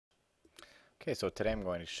Okay, so today I'm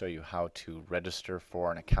going to show you how to register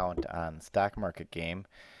for an account on Stock Market Game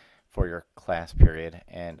for your class period,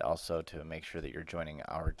 and also to make sure that you're joining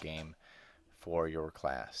our game for your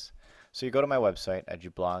class. So you go to my website,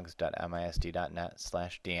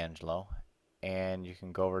 edublogs.misd.net/D'Angelo, and you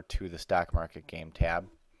can go over to the Stock Market Game tab.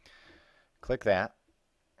 Click that.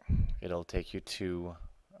 It'll take you to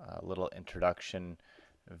a little introduction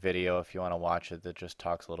video if you want to watch it that just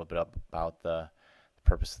talks a little bit about the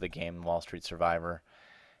purpose of the game, Wall Street Survivor,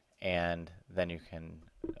 and then you can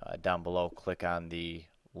down below click on the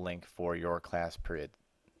link for your class period.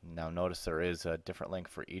 Now notice there is a different link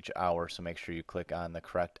for each hour, so make sure you click on the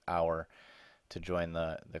correct hour to join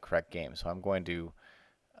the correct game. So I'm going to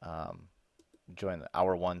join the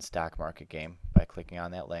hour 1 stock market game by clicking on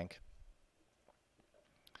that link,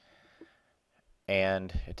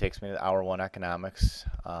 and it takes me to hour 1 economics.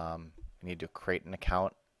 You need to create an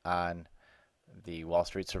account on the Wall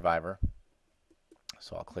Street Survivor,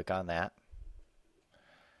 so I'll click on that.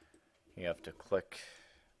 You have to click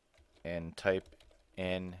and type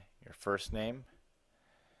in your first name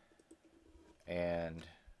and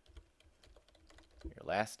your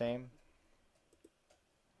last name.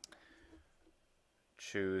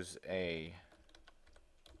 Choose a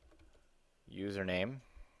username,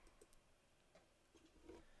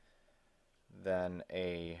 then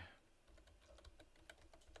a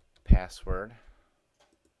password.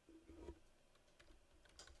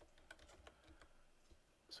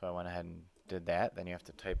 So I went ahead and did that. Then you have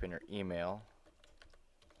to type in your email,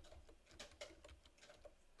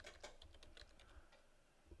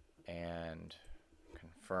 and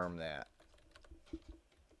confirm that.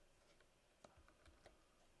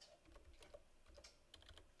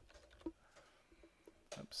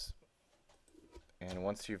 Oops. And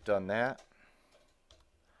once you've done that,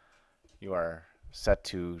 you are set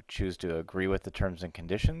to choose to agree with the terms and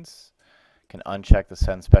conditions. You can uncheck the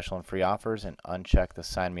send special and free offers and uncheck the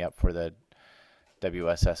sign me up for the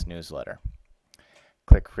WSS newsletter.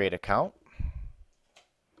 Click create account.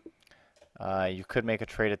 You could make a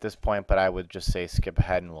trade at this point, but I would just say skip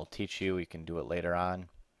ahead and we'll teach you. You can do it later on.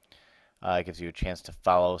 It gives you a chance to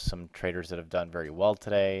follow some traders that have done very well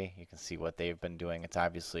today. You can see what they've been doing. It's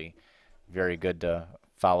obviously very good to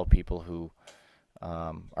follow people who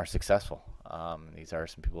are successful. These are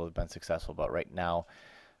some people who have been successful, but right now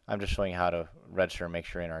I'm just showing you how to register and make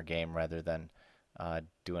sure you're in our game rather than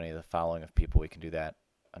do any of the following of people. We can do that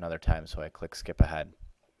another time, so I click skip ahead.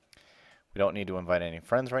 We don't need to invite any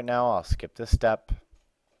friends right now. I'll skip this step.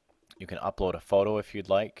 You can upload a photo if you'd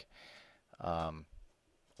like,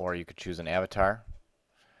 or you could choose an avatar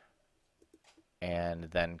and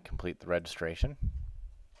then complete the registration.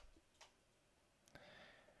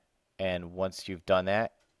 And once you've done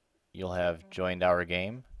that, you'll have joined our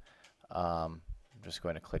game. I'm just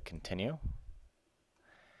going to click continue.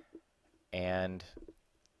 And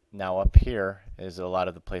now up here is a lot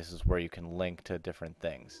of the places where you can link to different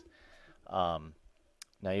things. Now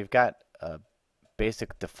you've got a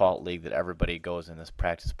basic default league that everybody goes in this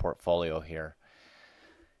practice portfolio here.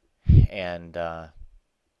 And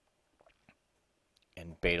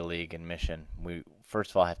in Beta League and Mission, we first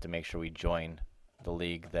of all have to make sure we join the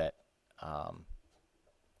league that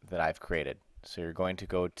I've created. So you're going to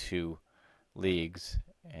go to Leagues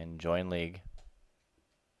and join league.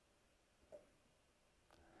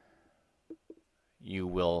 You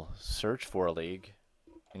will search for a league,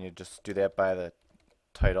 and you just do that by the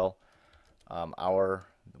title, hour,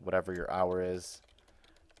 whatever your hour is,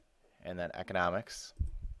 and then economics.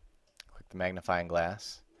 Click the magnifying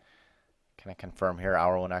glass. Can I confirm here,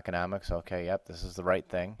 hour 1 economics? Okay, yep, this is the right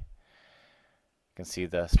thing. You can see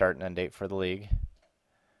the start and end date for the league.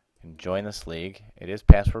 You can join this league. It is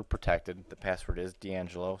password protected. The password is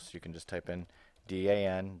D'Angelo, so you can just type in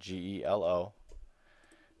DANGELO.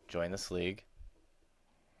 Join this league.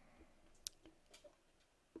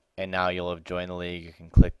 And now you'll have joined the league. You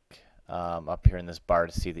can click up here in this bar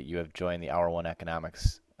to see that you have joined the hour 1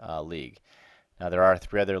 economics league. Now there are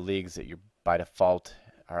 3 other leagues that you by default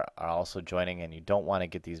are also joining, and you don't want to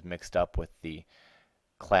get these mixed up with the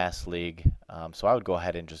class league. So I would go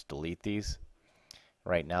ahead and just delete these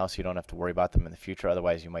right now so you don't have to worry about them in the future.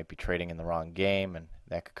 Otherwise you might be trading in the wrong game, and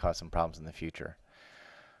that could cause some problems in the future.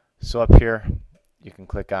 So up here you can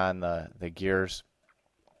click on the gears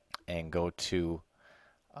and go to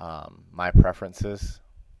my preferences,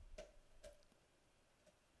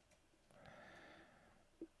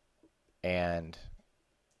 and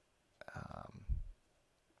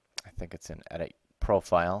I think it's in edit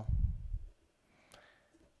profile.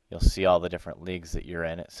 You'll see all the different leagues that you're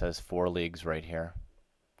in. It says 4 leagues right here.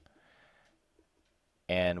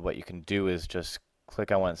 And what you can do is just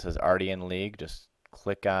click on when it says already in league. Just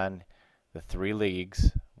click on the 3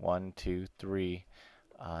 leagues, 1, 2, 3,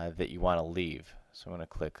 that you want to leave. So I'm going to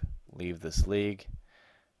click leave this league. It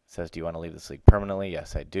says, do you want to leave this league permanently?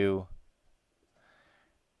 Yes, I do.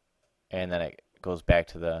 And then it goes back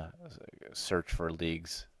to the search for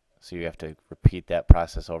leagues. So you have to repeat that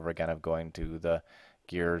process over again of going to the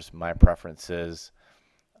Gears, My Preferences,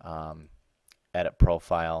 Edit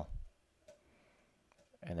Profile,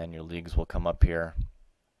 and then your leagues will come up here.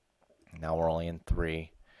 Now we're only in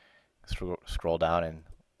 3. Scroll down and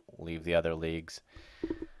leave the other leagues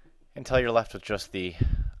until you're left with just the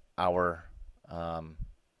our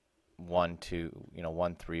 1, 2,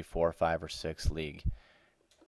 1, 3, 4, 5, or 6 league.